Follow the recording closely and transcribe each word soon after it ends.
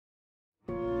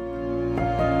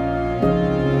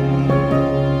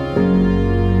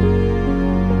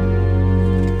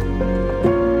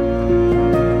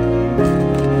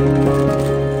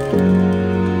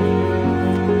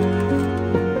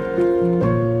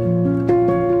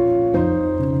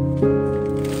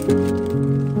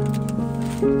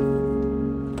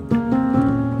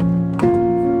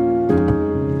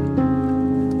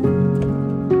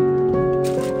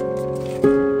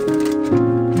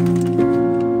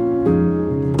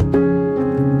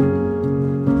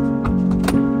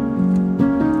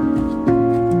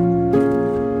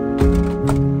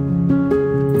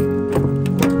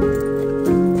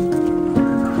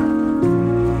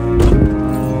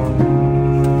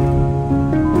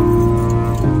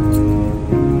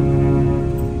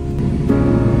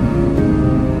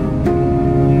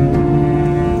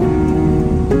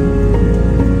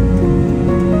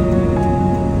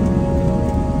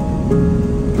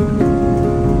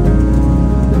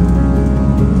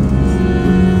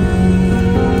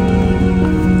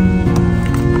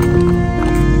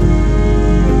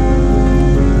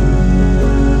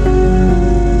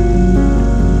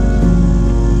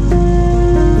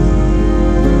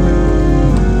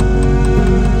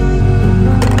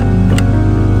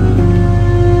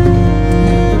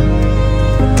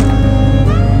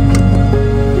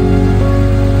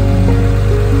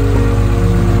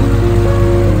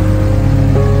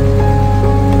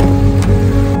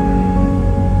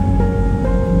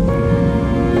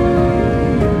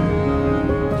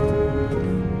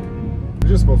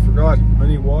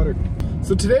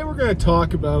going to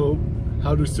talk about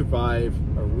how to survive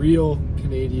a real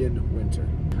Canadian winter.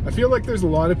 I feel like there's a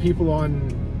lot of people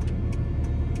on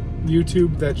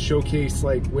YouTube that showcase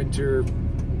like winter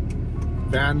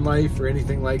van life or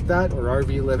anything like that, or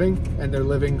RV living, and they're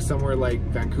living somewhere like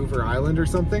Vancouver Island or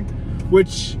something,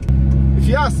 which, if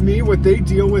you ask me, what they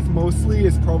deal with mostly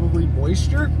is probably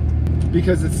moisture,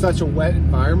 because it's such a wet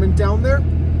environment down there.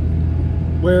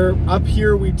 Where up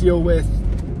here we deal with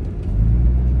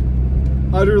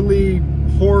utterly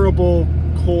horrible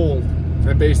cold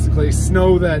and basically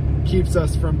snow that keeps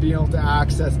us from being able to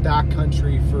access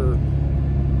backcountry for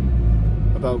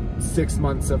about 6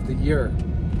 months of the year.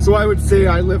 So I would say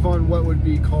I live on what would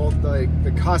be called like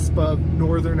the cusp of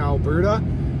northern Alberta,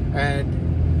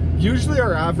 and usually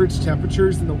our average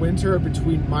temperatures in the winter are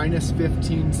between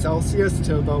 -15 Celsius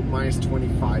to about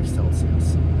 -25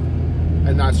 Celsius.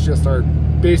 And that's just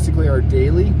basically our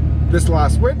daily. This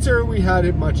last winter we had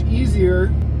it much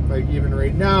easier, like even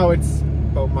right now it's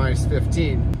about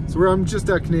 -15. So I'm just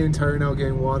at Canadian Tire now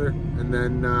getting water, and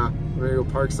then I'm gonna go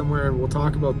park somewhere and we'll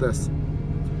talk about this.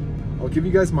 I'll give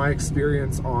you guys my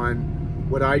experience on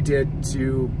what I did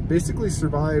to basically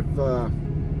survive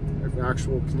an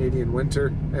actual Canadian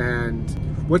winter, and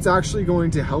what's actually going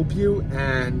to help you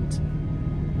and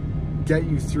get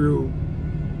you through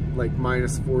like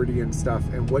 -40 and stuff,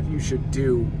 and what you should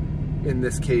do in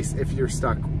this case if you're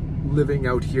stuck living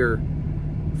out here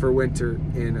for winter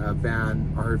in a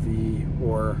van, RV,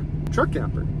 or truck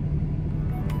camper.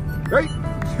 Right?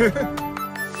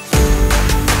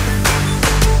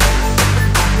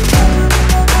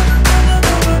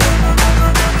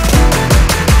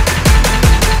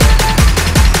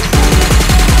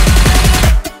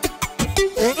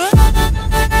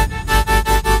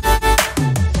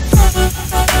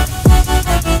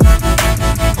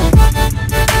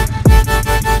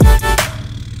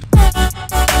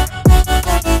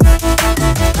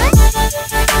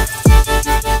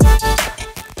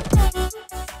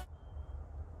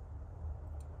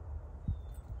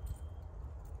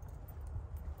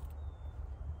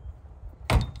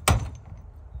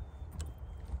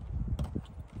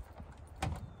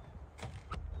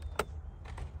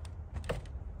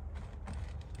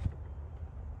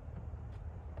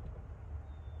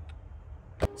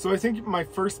 So I think my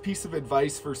first piece of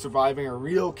advice for surviving a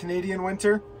real Canadian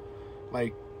winter,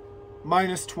 like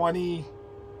 -20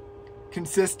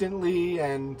 consistently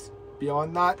and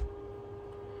beyond that,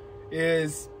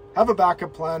 is have a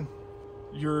backup plan.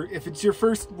 If it's your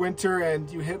first winter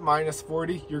and you hit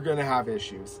 -40, you're gonna have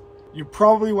issues. You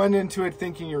probably went into it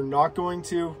thinking you're not going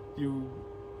to. You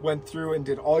went through and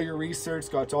did all your research,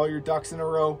 got all your ducks in a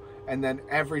row, and then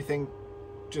everything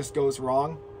just goes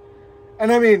wrong.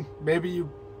 And I mean, maybe you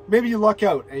luck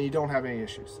out and you don't have any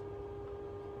issues,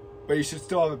 but you should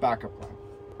still have a backup plan.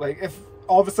 Like if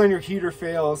all of a sudden your heater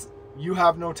fails, you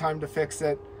have no time to fix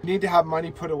it. You need to have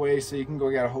money put away so you can go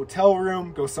get a hotel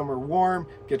room, go somewhere warm,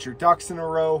 get your ducks in a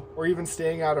row, or even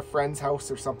staying at a friend's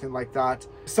house or something like that.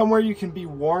 Somewhere you can be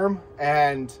warm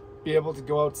and be able to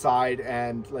go outside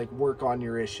and like work on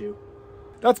your issue.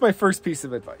 That's my first piece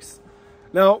of advice.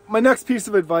 Now, my next piece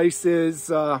of advice is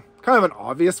kind of an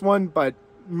obvious one, but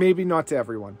maybe not to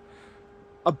everyone.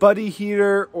 A buddy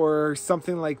heater or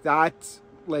something like that,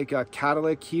 like a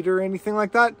catalytic heater or anything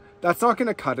like that, that's not going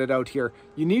to cut it out here.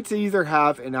 You need to either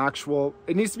have it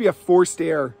needs to be a forced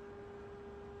air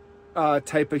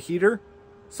type of heater.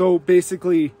 So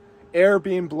basically air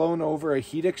being blown over a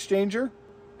heat exchanger,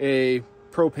 a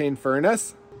propane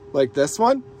furnace like this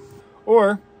one,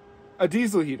 or a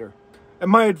diesel heater. And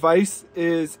my advice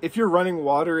is, if you're running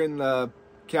water in the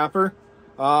camper,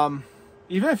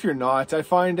 even if you're not, I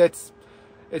find it's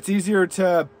easier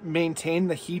to maintain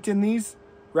the heat in these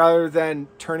rather than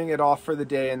turning it off for the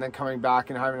day and then coming back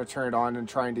and having to turn it on and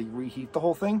trying to reheat the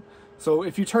whole thing. So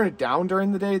if you turn it down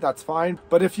during the day, that's fine.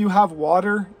 But if you have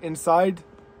water inside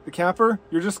the camper,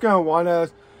 you're just going to want to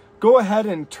go ahead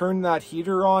and turn that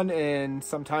heater on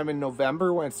sometime in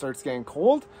November when it starts getting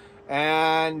cold,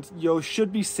 and you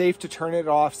should be safe to turn it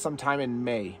off sometime in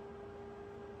May.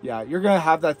 Yeah, you're going to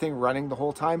have that thing running the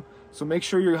whole time. So make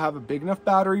sure you have a big enough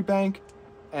battery bank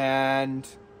and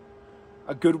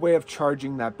a good way of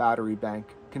charging that battery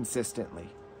bank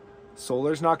consistently.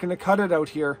 Solar's not going to cut it out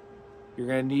here. You're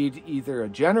going to need either a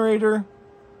generator,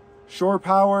 shore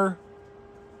power,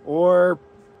 or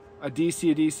a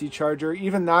DC charger.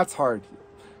 Even that's hard.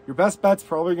 Your best bet's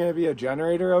probably going to be a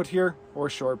generator out here or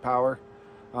shore power.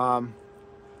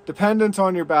 Dependent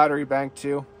on your battery bank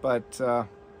too, but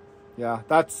yeah,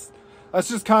 that's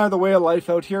just kind of the way of life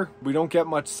out here. We don't get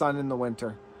much sun in the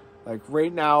winter. Like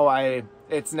right now,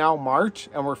 it's now March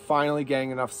and we're finally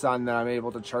getting enough sun that I'm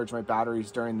able to charge my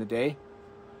batteries during the day.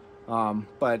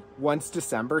 But once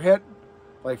December hit,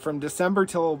 like from December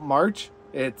till March,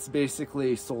 it's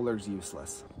basically solar's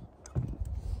useless.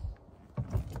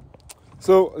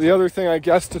 So the other thing I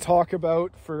guess to talk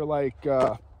about for like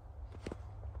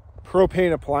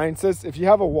propane appliances, if you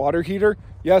have a water heater,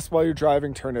 yes, while you're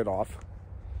driving, turn it off.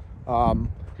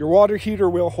 Your water heater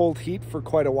will hold heat for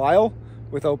quite a while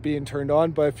without being turned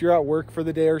on, but if you're at work for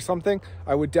the day or something,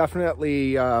 I would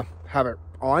definitely have it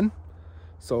on.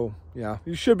 So yeah,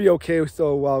 you should be okay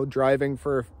still while driving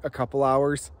for a couple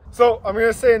hours. So I'm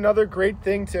gonna say another great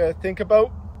thing to think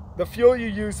about: the fuel you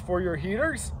use for your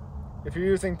heaters. If you're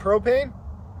using propane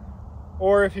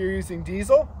or if you're using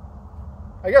diesel,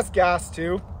 I guess gas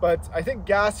too, but I think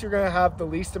gas you're gonna have the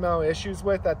least amount of issues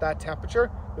with at that temperature.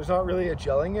 There's not really a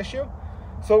gelling issue.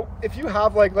 So if you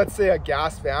have, like, let's say a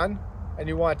gas van and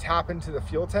you want to tap into the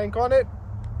fuel tank on it,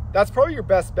 that's probably your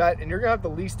best bet, and you're gonna have the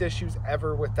least issues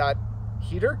ever with that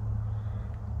heater.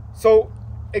 So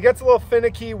it gets a little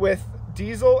finicky with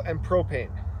diesel and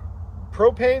propane.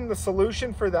 Propane, the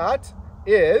solution for that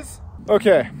is,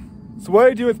 okay, so what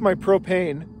I do with my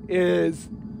propane is,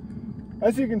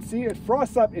 as you can see, it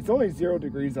frosts up. It's only 0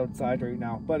 degrees outside right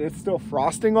now, but it's still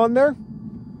frosting on there.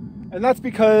 And that's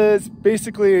because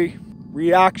basically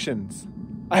reactions.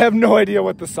 I have no idea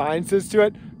what the science is to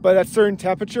it, but at a certain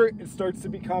temperature, it starts to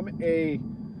become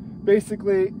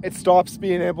basically it stops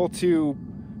being able to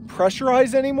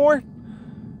pressurize anymore.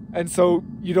 And so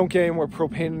you don't get any more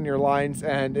propane in your lines,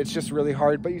 and it's just really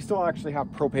hard, but you still actually have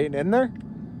propane in there.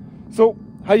 So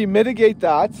how you mitigate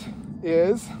that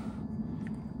is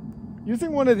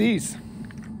using one of these.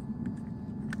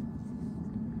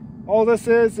 All this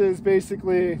is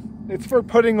basically, it's for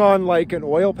putting on like an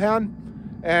oil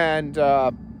pan and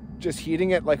just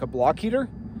heating it like a block heater.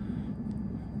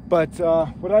 But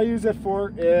what I use it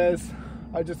for is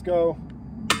I just go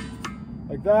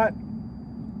like that,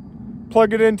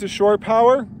 plug it into shore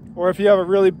power, or if you have a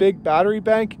really big battery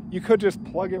bank, you could just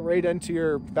plug it right into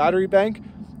your battery bank.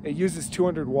 It uses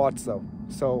 200 watts though,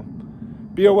 so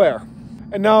be aware.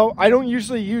 And now I don't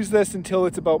usually use this until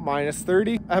it's about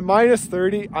 -30. At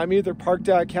 -30, I'm either parked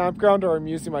at a campground or I'm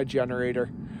using my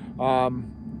generator.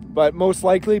 But most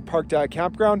likely parked at a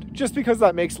campground, just because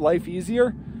that makes life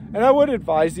easier. And I would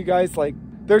advise you guys, like,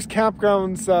 there's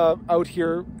campgrounds out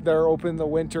here that are open in the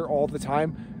winter all the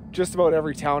time. Just about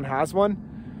every town has one.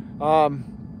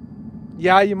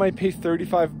 Yeah, you might pay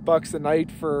 35 bucks a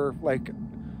night for like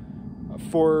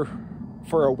for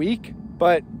a week,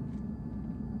 but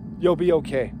you'll be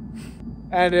okay.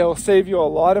 And it'll save you a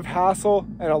lot of hassle,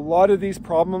 and a lot of these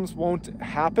problems won't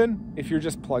happen if you're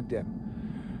just plugged in.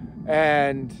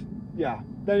 And yeah,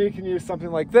 then you can use something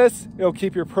like this. It'll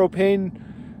keep your propane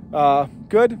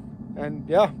good. And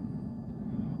yeah,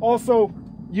 also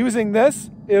using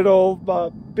this, it'll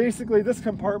basically, this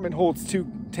compartment holds 2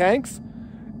 tanks.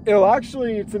 It'll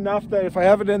actually, it's enough that if I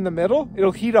have it in the middle,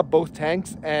 it'll heat up both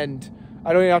tanks, and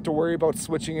I don't even have to worry about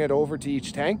switching it over to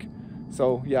each tank.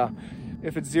 So yeah,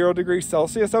 if it's 0 degrees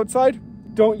Celsius outside,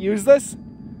 don't use this,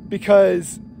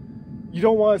 because you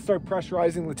don't want to start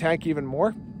pressurizing the tank even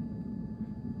more.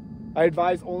 I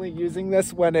advise only using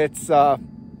this when it's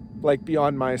like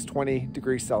beyond -20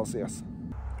 degrees Celsius.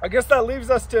 I guess that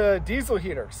leaves us to diesel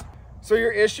heaters. So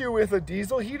your issue with a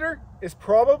diesel heater is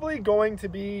probably going to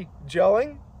be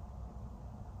gelling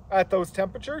at those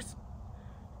temperatures.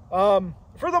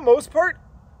 For the most part,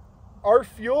 our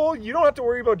fuel, you don't have to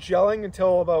worry about gelling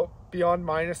until about beyond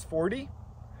 -40.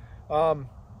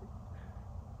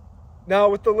 Now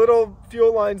with the little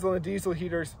fuel lines on the diesel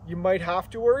heaters, you might have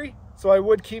to worry. So I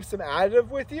would keep some additive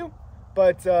with you,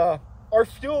 but our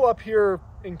fuel up here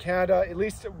in Canada, at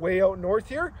least way out north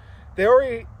here, they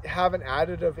already have an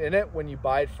additive in it when you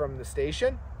buy it from the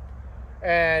station.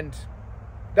 And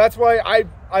that's why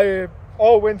I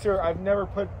all winter, I've never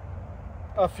put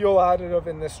a fuel additive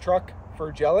in this truck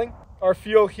for gelling. Our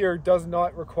fuel here does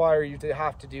not require you to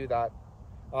have to do that.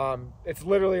 It's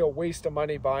literally a waste of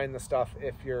money buying the stuff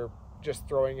if you're just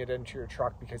throwing it into your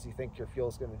truck because you think your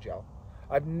fuel's gonna gel.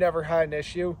 I've never had an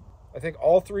issue. I think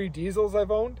all 3 diesels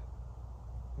I've owned,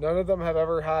 none of them have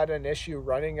ever had an issue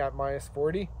running at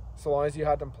 -40, so long as you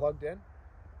had them plugged in.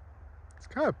 It's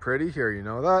kind of pretty here, you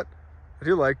know that? I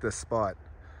do like this spot.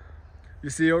 You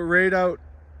see right out,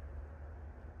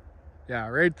 yeah,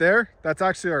 right there, that's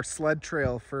actually our sled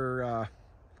trail for,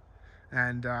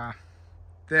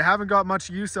 they haven't got much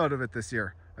use out of it this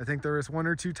year. I think there was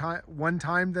one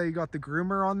time they got the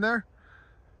groomer on there.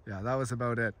 Yeah, that was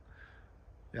about it.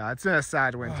 Yeah, it's been a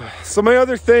sad winter. So my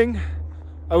other thing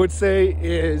I would say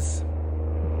is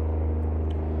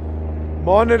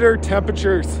Monitor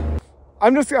temperatures.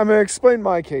 I'm gonna explain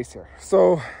my case here.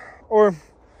 So, or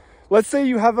let's say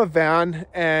you have a van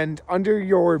and under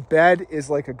your bed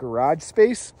is like a garage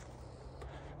space.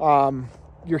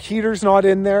 Your heater's not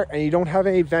in there and you don't have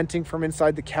any venting from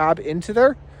inside the cab into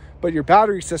there, but your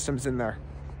battery system's in there.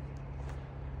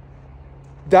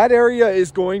 That area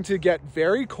is going to get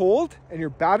very cold and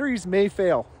your batteries may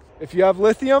fail. If you have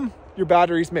lithium, your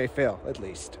batteries may fail at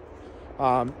least.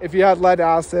 If you had lead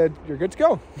acid, you're good to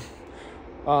go.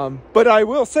 But I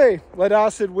will say lead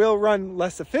acid will run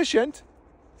less efficient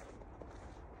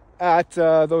at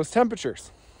those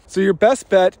temperatures. So your best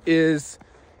bet is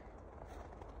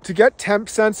to get temp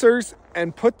sensors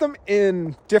and put them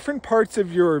in different parts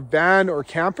of your van or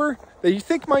camper that you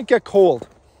think might get cold.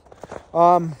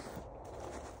 And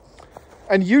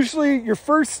usually your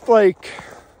first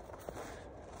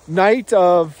night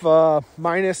of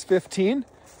minus 15,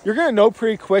 you're gonna know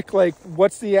pretty quick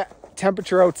what's the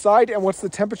temperature outside and what's the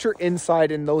temperature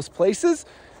inside in those places.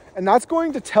 And that's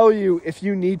going to tell you if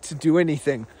you need to do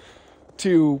anything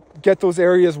to get those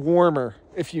areas warmer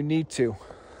if you need to.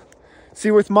 See,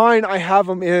 with mine, I have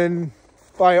them in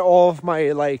by all of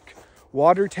my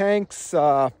water tanks,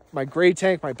 my gray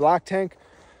tank, my black tank.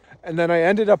 And then I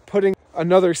ended up putting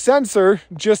another sensor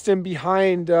just in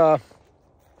behind up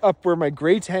where my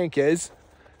gray tank is.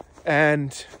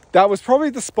 And that was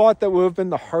probably the spot that would have been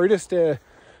the hardest to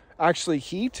actually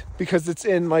heat because it's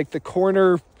in the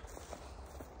corner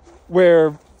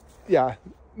where, yeah,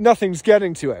 nothing's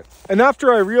getting to it. And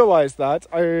after I realized that,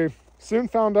 I soon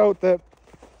found out that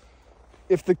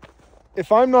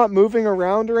if I'm not moving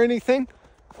around or anything,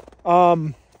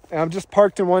 and I'm just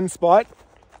parked in one spot,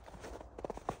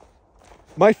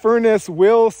 my furnace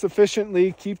will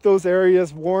sufficiently keep those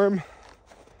areas warm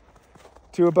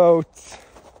to about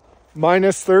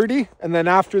minus 30. And then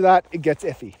after that, it gets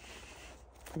iffy.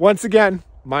 Once again,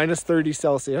 minus 30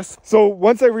 Celsius. So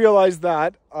once I realized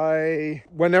that,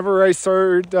 whenever I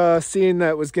started seeing that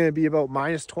it was going to be about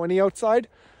minus 20 outside,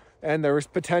 and there was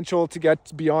potential to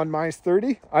get beyond minus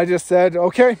 30, I just said,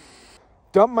 okay,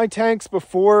 dump my tanks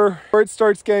before it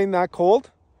starts getting that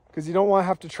cold, because you don't want to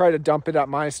have to try to dump it at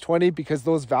minus 20 because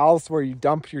those valves where you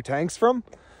dump your tanks from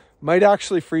might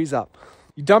actually freeze up.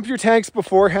 You dump your tanks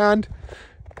beforehand,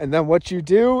 and then what you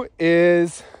do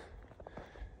is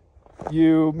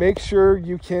you make sure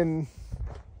you can,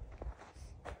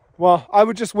 well, I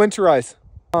would just winterize.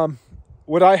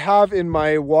 What I have in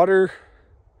my water,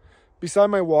 beside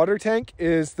my water tank,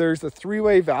 is there's a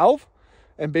 3-way valve,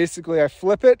 and basically I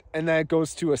flip it and then it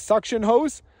goes to a suction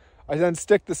hose. I then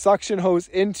stick the suction hose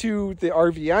into the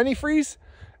RV antifreeze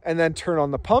and then turn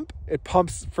on the pump. It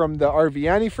pumps from the RV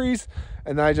antifreeze,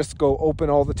 and then I just go open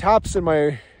all the taps in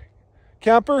my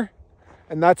camper,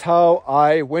 and that's how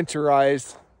I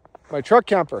winterize my truck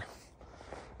camper.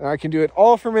 And I can do it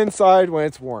all from inside when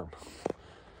it's warm.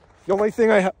 The only thing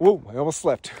I almost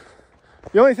slipped.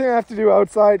 The only thing I have to do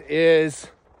outside is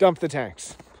dump the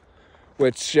tanks,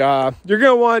 which you're going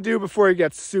to want to do before it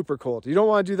gets super cold. You don't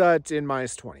want to do that in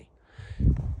minus 20.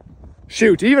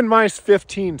 Shoot, even minus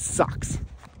 15 sucks.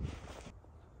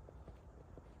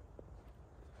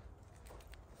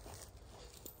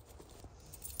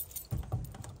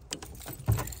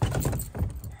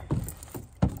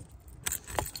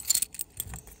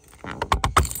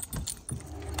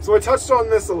 So I touched on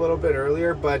this a little bit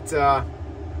earlier, but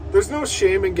there's no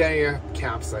shame in getting a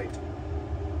campsite.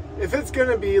 If it's going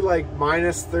to be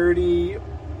minus 30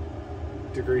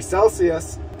 degrees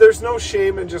Celsius, there's no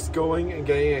shame in just going and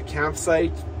getting a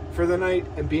campsite for the night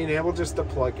and being able just to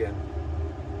plug in.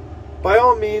 By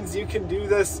all means, you can do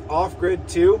this off-grid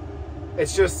too.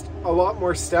 It's just a lot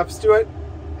more steps to it.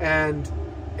 And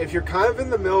if you're kind of in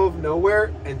the middle of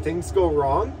nowhere and things go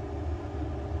wrong,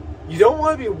 you don't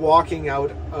want to be walking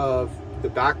out of the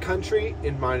backcountry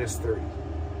in minus 30.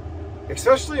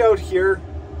 Especially out here,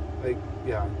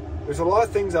 yeah, there's a lot of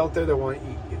things out there that want to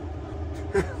eat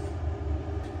you.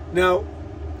 Now,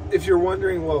 if you're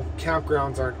wondering, well,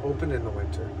 campgrounds aren't open in the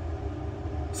winter.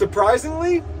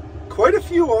 Surprisingly, quite a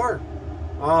few are.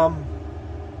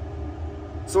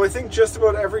 So I think just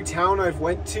about every town I've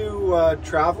went to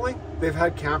traveling, they've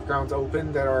had campgrounds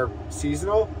open that are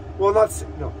seasonal. Well,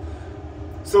 no.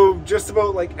 So just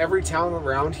about every town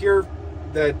around here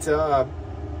that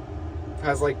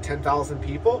has 10,000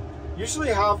 people usually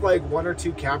have 1 or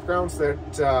 2 campgrounds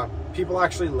that people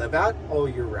actually live at all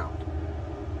year round.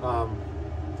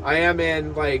 I am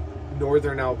in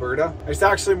northern Alberta. It's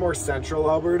actually more central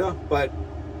Alberta, but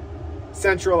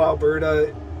central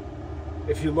Alberta,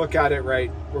 if you look at it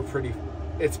right,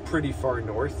 it's pretty far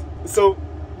north. So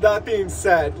that being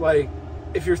said,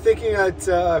 if you're thinking at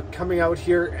coming out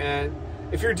here and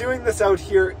if you're doing this out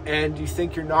here and you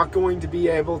think you're not going to be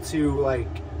able to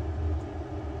like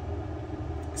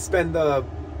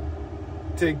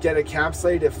to get a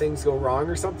campsite if things go wrong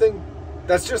or something,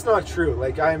 that's just not true.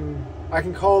 Like I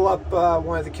can call up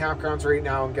one of the campgrounds right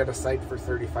now and get a site for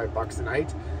 35 bucks a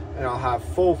night, and I'll have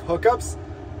full hookups.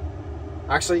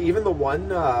 Actually, even the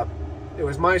one, it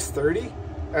was -30,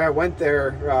 and I went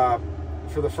there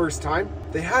for the first time.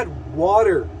 They had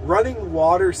water, running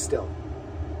water still,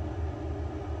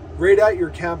 right at your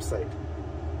campsite,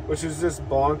 which is just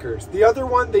bonkers. The other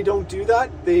one, they don't do that.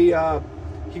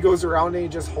 He goes around and he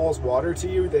just hauls water to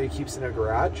you that he keeps in a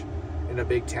garage in a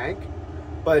big tank.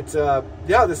 But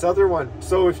yeah, this other one.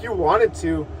 So if you wanted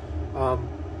to,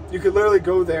 you could literally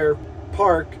go there,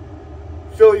 park,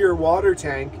 fill your water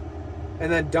tank,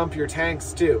 and then dump your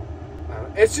tanks too.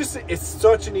 It's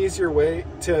such an easier way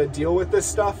to deal with this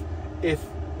stuff. If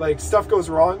like stuff goes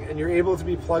wrong and you're able to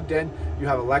be plugged in, you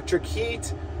have electric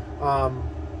heat. I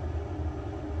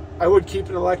would keep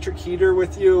an electric heater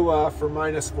with you for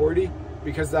 -40,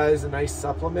 because that is a nice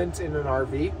supplement in an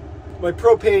RV. My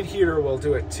propane heater will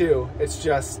do it too. It's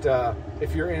just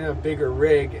if you're in a bigger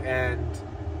rig and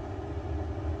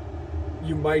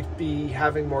you might be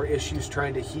having more issues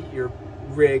trying to heat your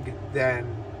rig than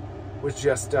with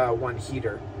just one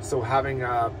heater. So having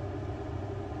a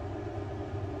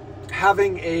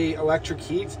electric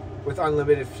heat with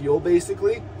unlimited fuel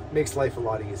basically makes life a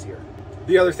lot easier.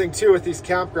 The other thing too with these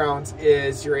campgrounds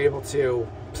is you're able to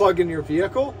plug in your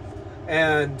vehicle,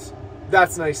 and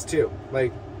that's nice too.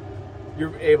 Like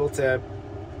you're able to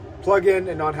plug in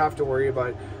and not have to worry about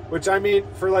it, which I mean,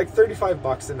 for like 35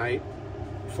 bucks a night,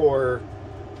 for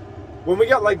when we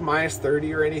get like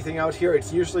 -30 or anything out here,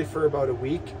 it's usually for about a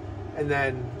week, and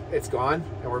then it's gone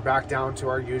and we're back down to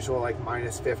our usual like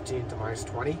 -15 to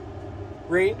 -20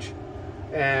 range,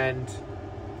 and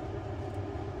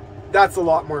that's a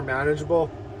lot more manageable.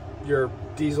 Your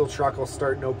diesel truck will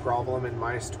start no problem in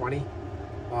 -20.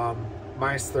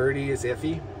 -30 is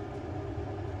iffy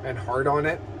and hard on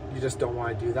it. You just don't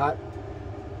want to do that.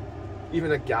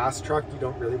 Even a gas truck, you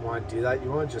don't really want to do that.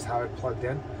 You want to just have it plugged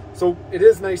in. So it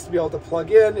is nice to be able to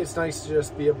plug in. It's nice to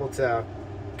just be able to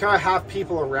kind of have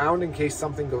people around in case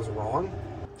something goes wrong.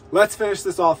 Let's finish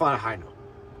this off on a high note.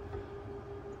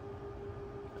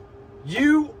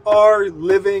 You are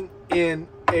living in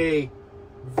a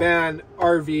van,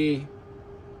 RV,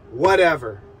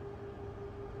 whatever.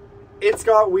 It's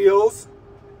got wheels,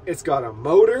 it's got a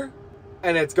motor,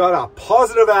 and it's got a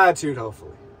positive attitude,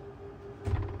 hopefully.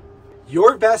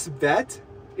 Your best bet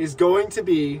is going to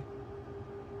be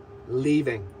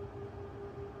leaving.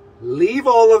 Leave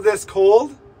all of this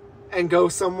cold and go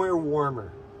somewhere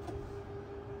warmer.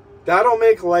 That'll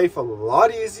make life a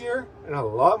lot easier and a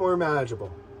lot more manageable.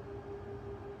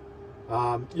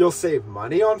 You'll save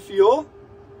money on fuel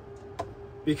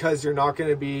because you're not going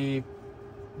to be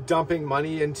dumping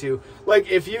money into,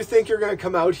 like, if you think you're going to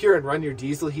come out here and run your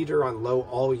diesel heater on low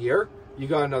all year, you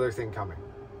got another thing coming.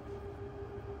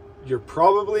 You're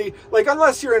probably, like,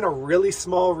 unless you're in a really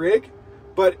small rig,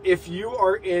 but if you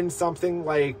are in something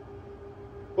like,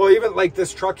 well, even like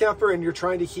this truck camper, and you're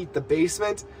trying to heat the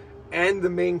basement and the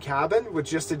main cabin with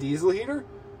just a diesel heater,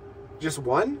 just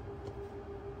one,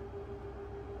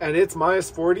 and it's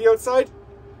 -40 outside,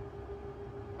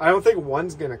 I don't think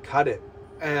one's going to cut it.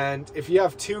 And if you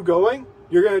have two going,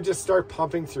 you're going to just start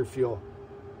pumping through fuel.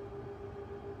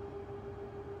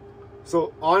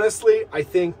 So honestly, I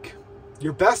think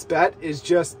your best bet is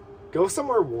just go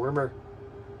somewhere warmer.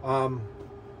 I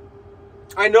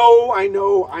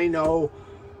know.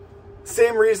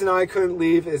 Same reason I couldn't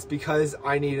leave is because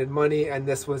I needed money, and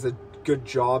this was a good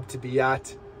job to be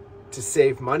at to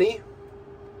save money.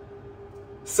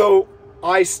 So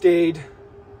I stayed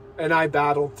and I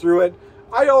battled through it.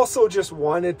 I also just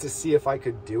wanted to see if I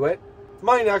could do it.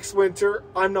 My next winter,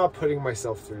 I'm not putting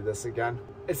myself through this again.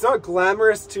 It's not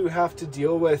glamorous to have to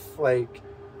deal with like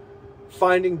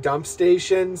finding dump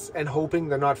stations and hoping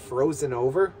they're not frozen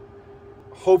over.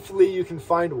 Hopefully you can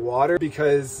find water,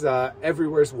 because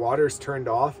everywhere's water's turned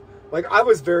off. Like, I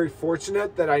was very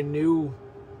fortunate that I knew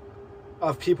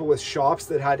of people with shops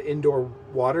that had indoor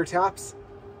water taps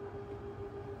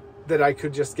that I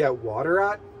could just get water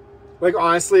at. Like,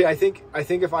 honestly, I think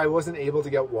if I wasn't able to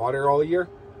get water all year,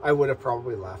 I would have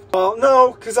probably left. Well,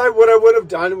 no, because what I would have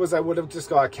done was I would have just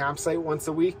got a campsite once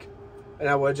a week, and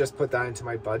I would have just put that into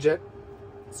my budget.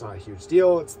 It's not a huge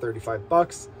deal. It's 35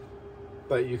 bucks.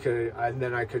 But you could, and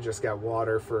then I could just get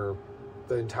water for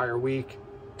the entire week,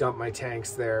 dump my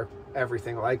tanks there,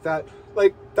 everything like that.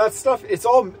 Like, that stuff,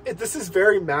 this is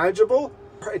very manageable.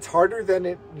 It's harder than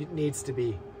it needs to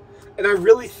be. And I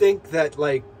really think that,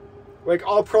 like, Like,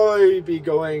 I'll probably be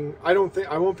going, I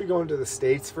won't be going to the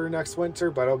States for next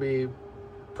winter, but I'll be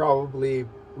probably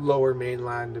lower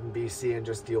mainland in BC and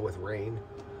just deal with rain.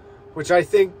 Which I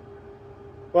think,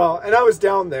 well, and I was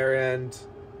down there, and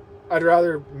I'd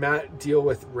rather deal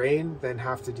with rain than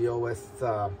have to deal with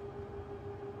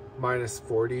minus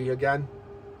 40 again.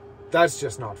 That's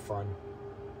just not fun.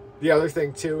 The other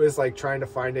thing too is like trying to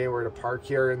find anywhere to park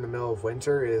here in the middle of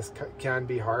winter can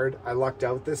be hard. I lucked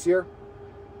out this year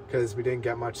because we didn't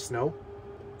get much snow.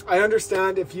 I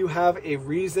understand if you have a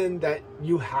reason that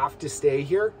you have to stay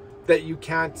here, that you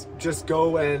can't just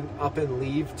go and up and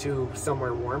leave to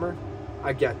somewhere warmer.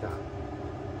 I get that.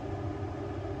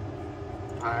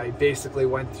 I basically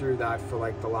went through that for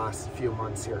like the last few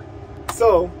months here.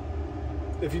 So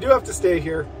if you do have to stay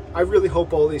here, I really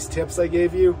hope all these tips I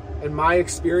gave you and my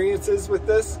experiences with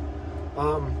this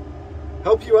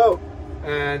help you out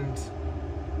and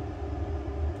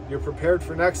you're prepared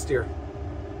for next year,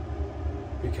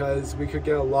 because we could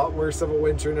get a lot worse of a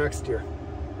winter next year.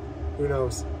 Who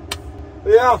knows?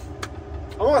 But yeah,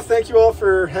 I want to thank you all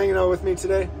for hanging out with me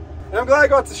today. And I'm glad I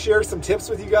got to share some tips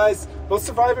with you guys about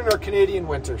surviving our Canadian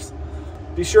winters.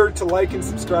 Be sure to like and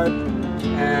subscribe,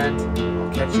 and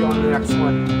I'll catch you on the next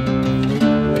one.